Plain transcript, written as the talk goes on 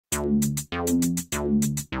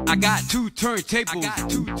I got two turntables.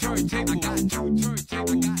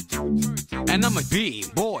 And I'm a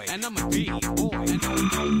B-boy.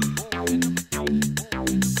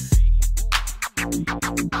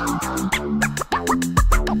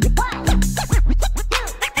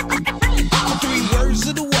 Three words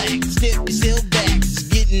of the wax, step yourself back.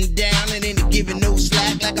 Just getting down and ain't giving no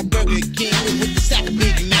slack like a Burger King with the sack of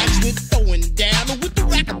Big Macs. With throwing down or with the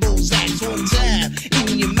rackable sacks on time.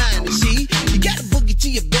 In your mind to see, you gotta boogie to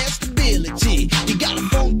your best ability. You gotta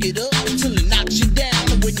funk it up until it knocks you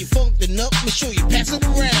down. And when you're funkin' up, make sure you pass it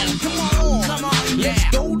around. Come on, let's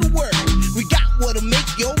go to work. We got what'll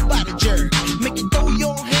make your body jerk. Make you throw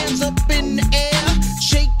your hands up in the air,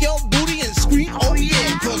 shake your booty and scream, oh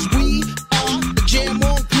yeah. Cause we are the Jam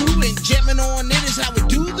On crew, and jamming on it is how we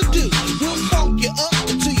do the do. We'll funk you up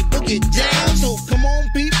until you book it down. So come on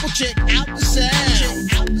people, check out the sound.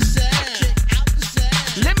 Check out the sound. Check out the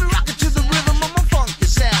sound. Let me rock it to the rhythm of my funky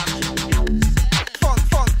sound.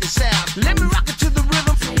 Funky sound. Let me rock it to the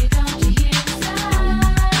rhythm. Say, don't you hear the sound?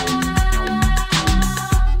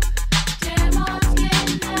 Jam On's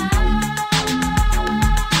getting loud.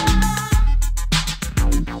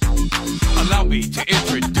 Allow me to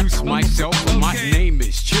introduce myself. My name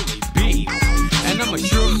is Chili B, and I'm a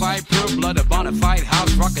surefire, pure-blooded, bonafide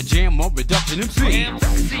house rocker, jam on reduction MC.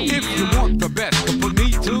 If you want the best, come put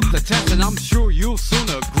me to the test, and I'm sure you'll soon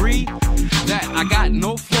agree that I got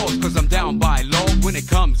no flaws, cause I'm down by law when it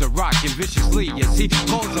comes to rocking viciously. You see,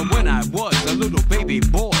 cause when I was a little baby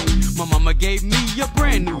boy, my mama gave me a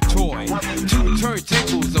brand new toy. Two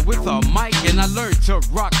turntables with a mic, and I learned to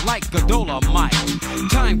rock like a Dolomite.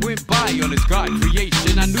 Time went by on this God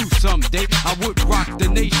creation. I knew someday I would rock the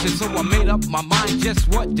nation, so I made up my mind just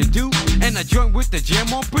what to do, and I joined with the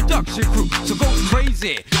Jam On production crew. So go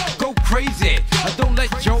crazy, go crazy. Don't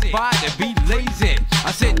let your body be lazy.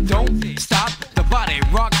 I said don't stop the body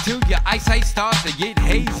rock till your eyesight starts to get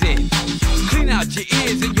hazy. Clean out your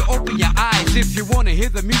ears and you open your eyes. If you wanna hear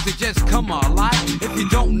the music, just come alive. If you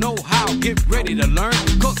don't know how, get ready to learn,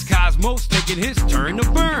 cause Cosmo's taking his turn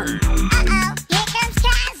to burn. Uh-oh, here comes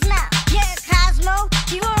Cosmo. Yeah, Cosmo,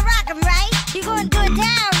 you gonna rock 'em, right? You gonna do it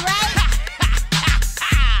down, right?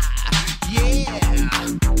 Yeah,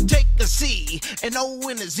 take a C, an O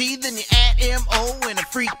and a Z, then you add M-O and a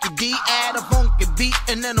freaky D, add a funky beat,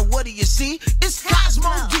 and then what do you see? It's Cosmo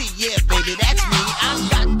D, yeah baby, that's me. I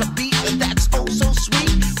got the beat and that's oh so sweet.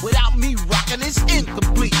 Without me rocking, it's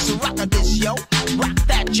incomplete. So rock this, yo, rock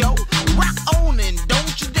that, yo.